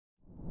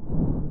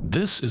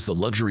This is the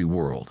luxury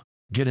world.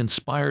 Get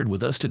inspired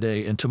with us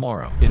today and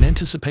tomorrow in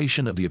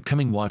anticipation of the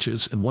upcoming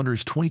Watches and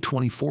Wonders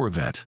 2024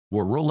 event,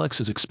 where Rolex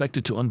is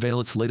expected to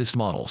unveil its latest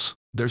models.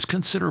 There's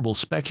considerable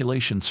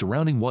speculation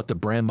surrounding what the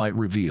brand might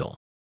reveal.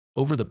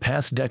 Over the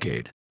past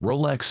decade,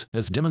 Rolex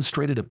has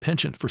demonstrated a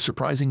penchant for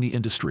surprising the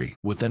industry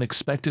with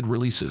unexpected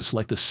releases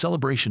like the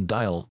Celebration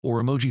Dial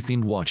or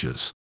emoji-themed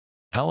watches.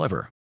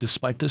 However,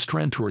 despite this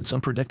trend towards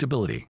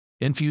unpredictability,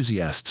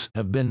 enthusiasts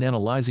have been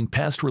analyzing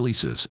past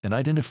releases and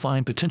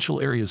identifying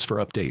potential areas for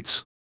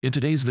updates. In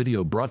today's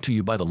video brought to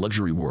you by the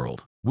Luxury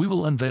World, we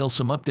will unveil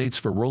some updates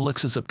for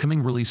Rolex's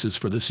upcoming releases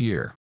for this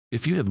year.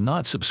 If you have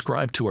not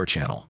subscribed to our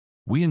channel,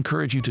 we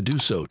encourage you to do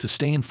so to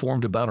stay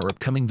informed about our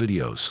upcoming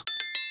videos.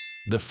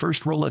 The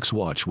first Rolex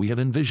watch we have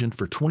envisioned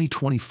for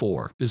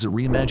 2024 is a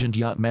reimagined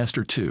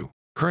Yacht-Master 2.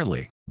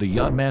 Currently, the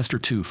Yacht-Master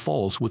 2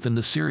 falls within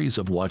the series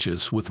of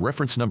watches with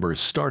reference numbers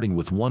starting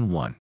with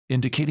 11,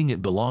 indicating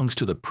it belongs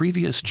to the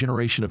previous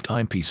generation of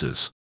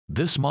timepieces.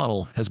 This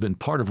model has been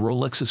part of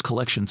Rolex's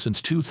collection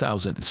since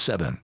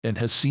 2007 and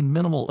has seen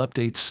minimal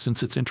updates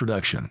since its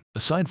introduction,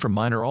 aside from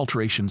minor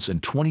alterations in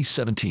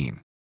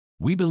 2017.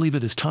 We believe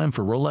it is time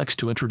for Rolex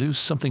to introduce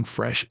something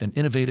fresh and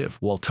innovative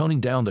while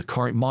toning down the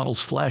current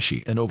model's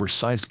flashy and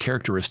oversized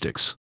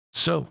characteristics.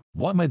 So,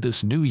 what might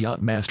this new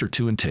Yacht-Master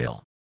 2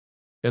 entail?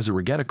 As a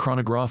regatta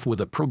chronograph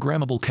with a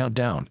programmable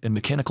countdown and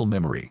mechanical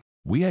memory,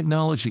 we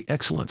acknowledge the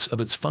excellence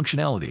of its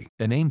functionality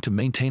and aim to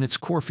maintain its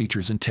core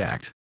features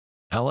intact.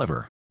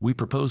 However, we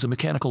propose a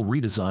mechanical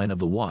redesign of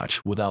the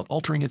watch without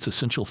altering its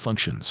essential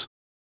functions.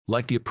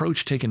 Like the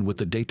approach taken with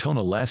the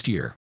Daytona last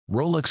year,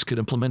 Rolex could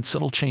implement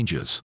subtle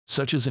changes,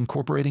 such as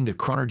incorporating the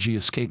chronology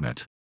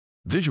escapement.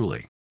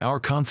 Visually, our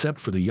concept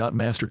for the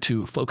Yacht-Master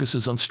 2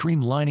 focuses on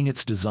streamlining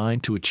its design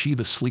to achieve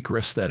a sleeker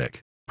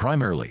aesthetic.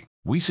 Primarily,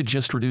 we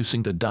suggest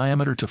reducing the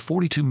diameter to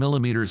 42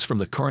 mm from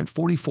the current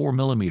 44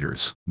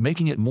 mm,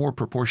 making it more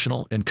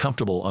proportional and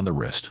comfortable on the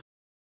wrist.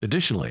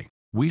 Additionally,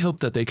 we hope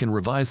that they can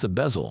revise the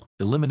bezel,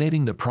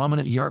 eliminating the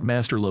prominent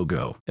Yacht-Master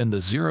logo and the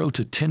 0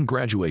 to 10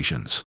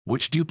 graduations,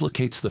 which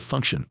duplicates the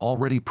function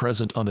already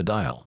present on the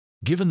dial.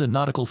 Given the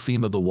nautical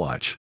theme of the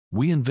watch,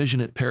 we envision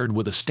it paired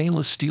with a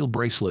stainless steel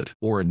bracelet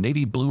or a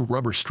navy blue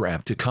rubber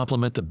strap to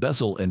complement the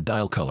bezel and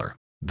dial color.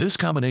 This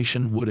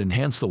combination would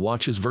enhance the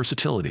watch's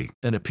versatility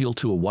and appeal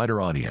to a wider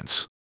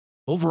audience.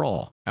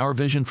 Overall, our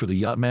vision for the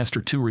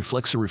Yacht-Master 2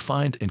 reflects a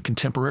refined and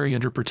contemporary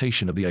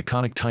interpretation of the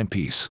iconic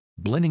timepiece,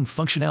 blending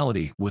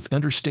functionality with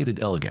understated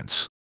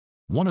elegance.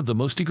 One of the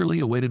most eagerly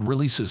awaited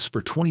releases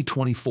for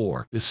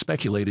 2024 is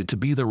speculated to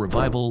be the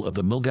revival of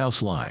the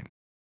Milgauss line.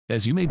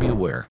 As you may be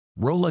aware,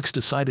 Rolex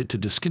decided to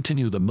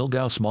discontinue the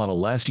Milgauss model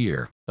last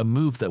year, a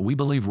move that we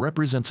believe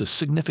represents a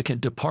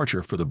significant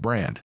departure for the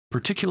brand,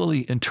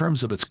 particularly in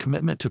terms of its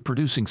commitment to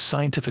producing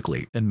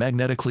scientifically and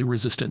magnetically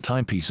resistant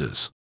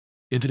timepieces.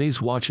 In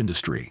today's watch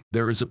industry,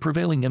 there is a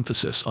prevailing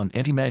emphasis on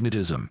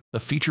anti-magnetism, a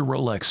feature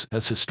Rolex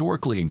has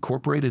historically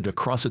incorporated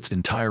across its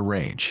entire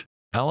range.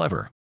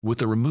 However, with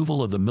the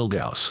removal of the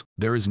Milgauss,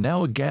 there is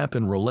now a gap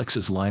in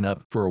Rolex's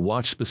lineup for a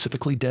watch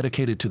specifically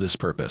dedicated to this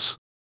purpose.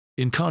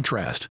 In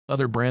contrast,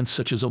 other brands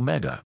such as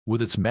Omega,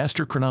 with its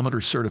master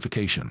chronometer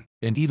certification,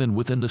 and even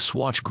within the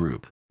Swatch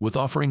group, with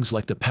offerings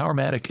like the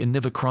Powermatic and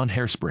Nivachron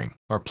hairspring,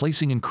 are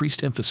placing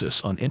increased emphasis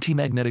on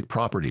anti-magnetic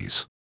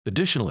properties.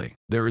 Additionally,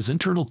 there is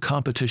internal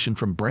competition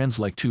from brands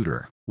like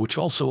Tudor, which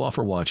also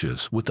offer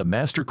watches with the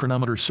master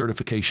chronometer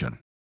certification.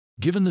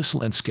 Given this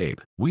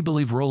landscape, we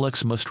believe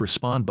Rolex must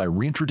respond by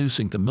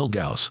reintroducing the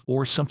Milgauss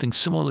or something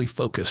similarly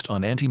focused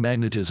on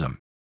anti-magnetism.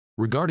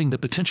 Regarding the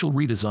potential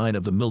redesign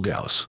of the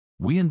Milgauss,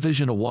 we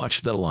envision a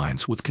watch that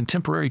aligns with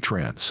contemporary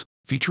trends,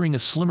 featuring a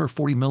slimmer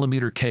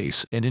 40mm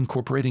case and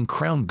incorporating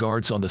crown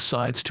guards on the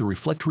sides to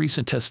reflect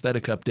recent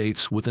aesthetic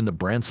updates within the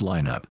brand's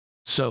lineup.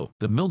 So,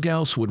 the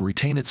Milgauss would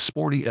retain its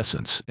sporty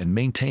essence and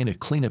maintain a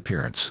clean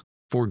appearance,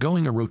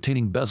 foregoing a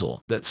rotating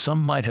bezel that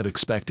some might have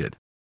expected.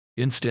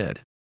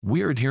 Instead,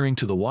 we are adhering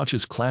to the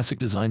watch's classic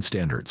design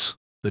standards.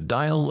 The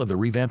dial of the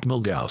revamped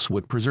Milgauss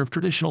would preserve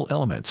traditional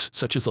elements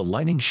such as the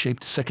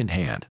lightning-shaped second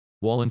hand,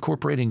 while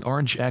incorporating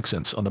orange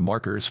accents on the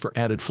markers for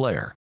added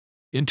flair.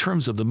 In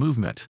terms of the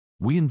movement,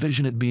 we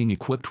envision it being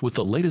equipped with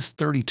the latest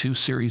 32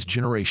 series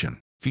generation,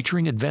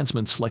 featuring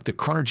advancements like the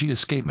chronology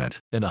escapement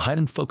and a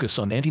heightened focus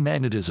on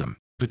anti-magnetism,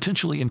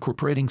 potentially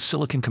incorporating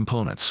silicon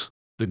components.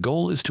 The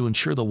goal is to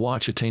ensure the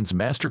watch attains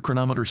master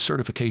chronometer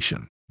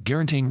certification,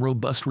 guaranteeing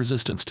robust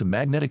resistance to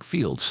magnetic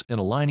fields and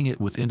aligning it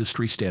with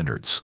industry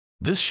standards.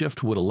 This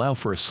shift would allow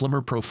for a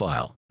slimmer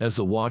profile, as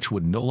the watch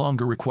would no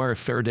longer require a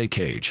Faraday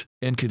cage,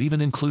 and could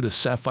even include a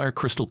sapphire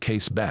crystal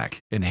case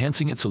back,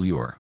 enhancing its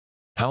allure.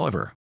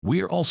 However,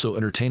 we are also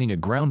entertaining a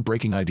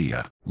groundbreaking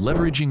idea,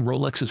 leveraging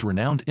Rolex's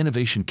renowned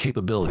innovation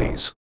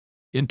capabilities.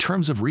 In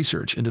terms of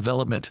research and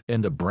development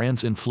and the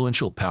brand's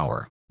influential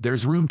power,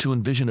 there's room to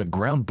envision a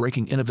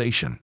groundbreaking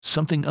innovation,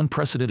 something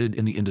unprecedented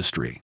in the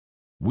industry.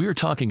 We are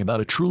talking about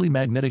a truly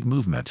magnetic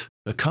movement,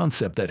 a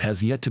concept that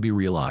has yet to be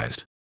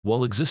realized.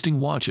 While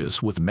existing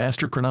watches with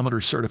master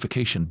chronometer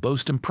certification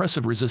boast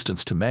impressive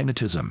resistance to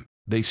magnetism,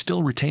 they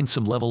still retain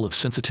some level of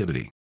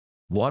sensitivity.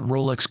 What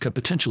Rolex could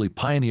potentially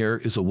pioneer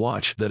is a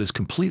watch that is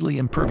completely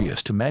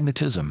impervious to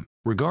magnetism,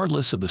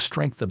 regardless of the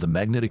strength of the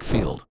magnetic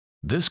field.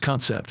 This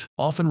concept,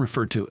 often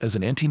referred to as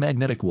an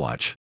anti-magnetic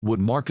watch, would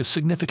mark a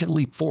significant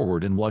leap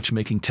forward in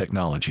watchmaking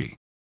technology.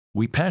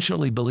 We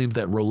passionately believe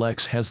that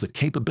Rolex has the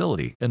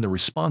capability and the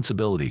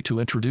responsibility to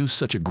introduce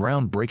such a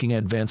groundbreaking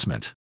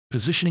advancement,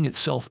 positioning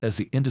itself as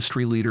the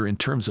industry leader in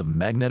terms of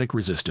magnetic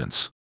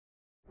resistance.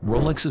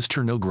 Rolex's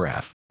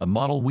chronograph, a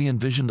model we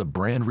envision the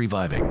brand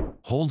reviving,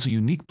 holds a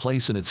unique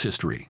place in its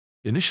history.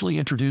 Initially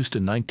introduced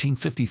in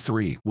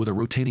 1953 with a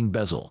rotating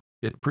bezel,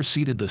 it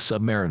preceded the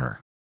submariner.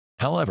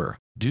 However,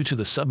 due to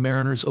the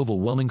submariner's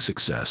overwhelming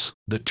success,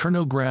 the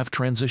chronograph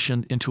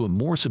transitioned into a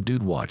more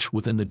subdued watch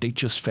within the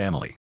datejust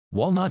family.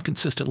 While not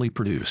consistently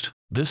produced,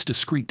 this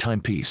discrete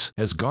timepiece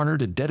has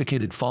garnered a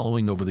dedicated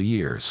following over the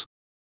years.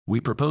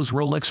 We propose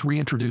Rolex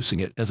reintroducing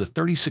it as a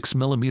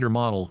 36mm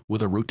model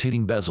with a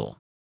rotating bezel.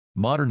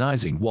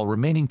 Modernizing while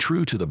remaining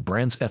true to the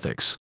brand's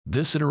ethics,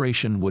 this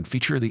iteration would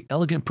feature the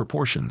elegant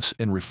proportions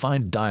and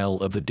refined dial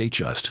of the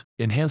datejust,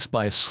 enhanced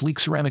by a sleek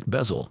ceramic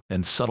bezel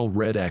and subtle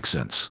red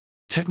accents.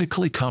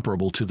 Technically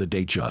comparable to the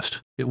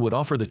datejust, it would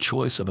offer the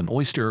choice of an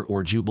oyster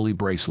or jubilee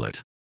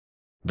bracelet.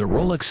 The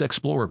Rolex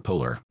Explorer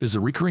Polar is a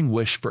recurring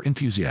wish for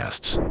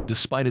enthusiasts,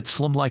 despite its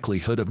slim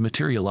likelihood of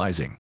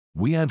materializing.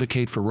 We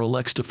advocate for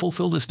Rolex to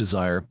fulfill this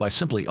desire by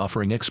simply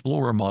offering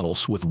Explorer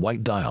models with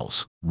white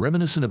dials,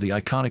 reminiscent of the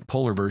iconic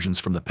Polar versions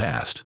from the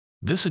past.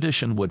 This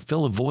edition would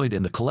fill a void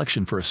in the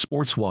collection for a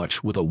sports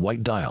watch with a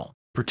white dial,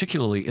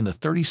 particularly in the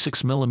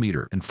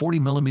 36mm and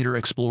 40mm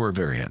Explorer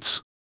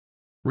variants.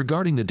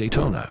 Regarding the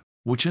Daytona,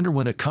 which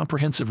underwent a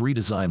comprehensive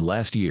redesign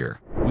last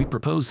year, we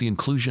propose the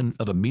inclusion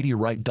of a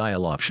Meteorite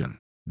dial option,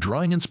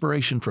 drawing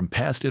inspiration from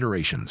past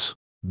iterations.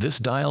 This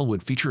dial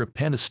would feature a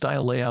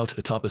panda-style layout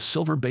atop a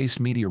silver-based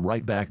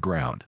Meteorite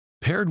background,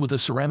 paired with a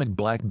ceramic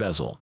black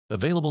bezel,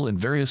 available in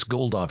various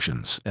gold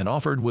options and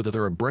offered with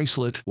either a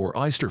bracelet or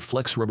oyster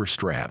flex rubber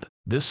strap.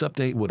 This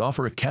update would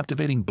offer a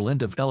captivating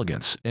blend of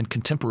elegance and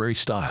contemporary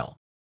style.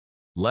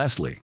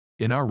 Lastly,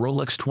 in our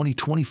Rolex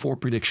 2024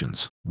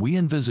 predictions, we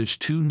envisage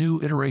two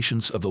new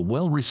iterations of the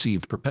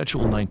well-received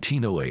Perpetual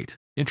 1908,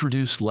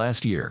 introduced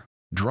last year.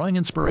 Drawing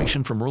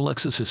inspiration from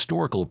Rolex's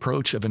historical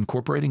approach of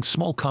incorporating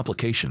small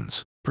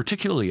complications,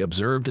 particularly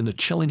observed in the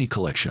Cellini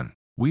collection,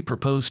 we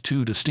propose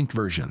two distinct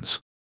versions.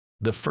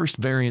 The first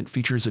variant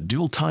features a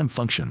dual time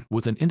function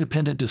with an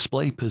independent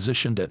display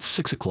positioned at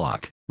 6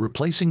 o'clock,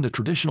 replacing the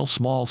traditional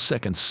small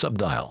seconds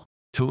subdial.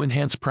 To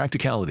enhance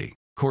practicality,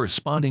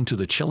 corresponding to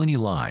the Cellini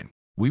line,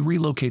 we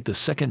relocate the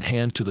second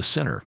hand to the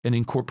center and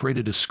incorporate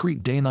a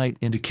discrete day-night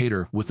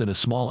indicator within a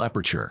small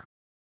aperture.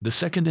 The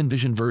second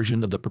envisioned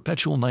version of the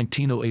Perpetual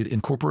 1908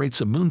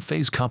 incorporates a moon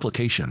phase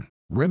complication,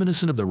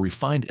 reminiscent of the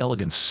refined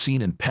elegance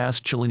seen in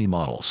past Cellini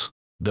models.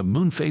 The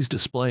moon phase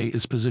display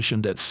is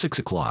positioned at 6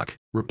 o'clock,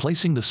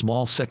 replacing the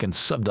small seconds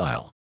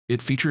subdial.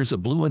 It features a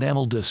blue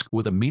enamel disc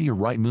with a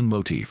Meteorite moon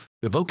motif,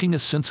 evoking a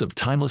sense of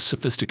timeless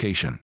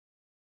sophistication.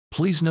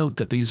 Please note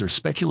that these are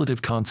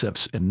speculative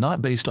concepts and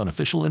not based on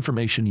official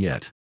information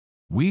yet.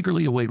 We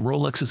eagerly await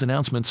Rolex's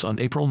announcements on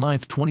April 9,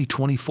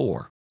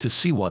 2024, to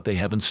see what they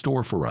have in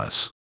store for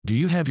us. Do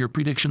you have your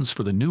predictions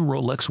for the new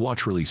Rolex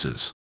watch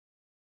releases?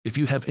 If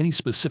you have any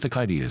specific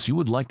ideas you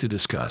would like to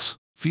discuss,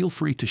 feel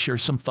free to share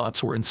some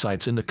thoughts or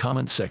insights in the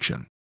comments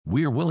section.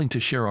 We are willing to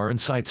share our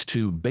insights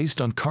too based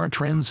on current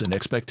trends and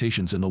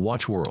expectations in the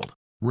watch world.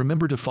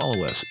 Remember to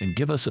follow us and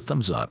give us a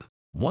thumbs up.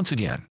 Once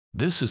again,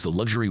 this is the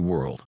Luxury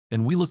World,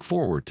 and we look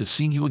forward to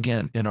seeing you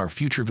again in our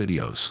future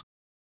videos.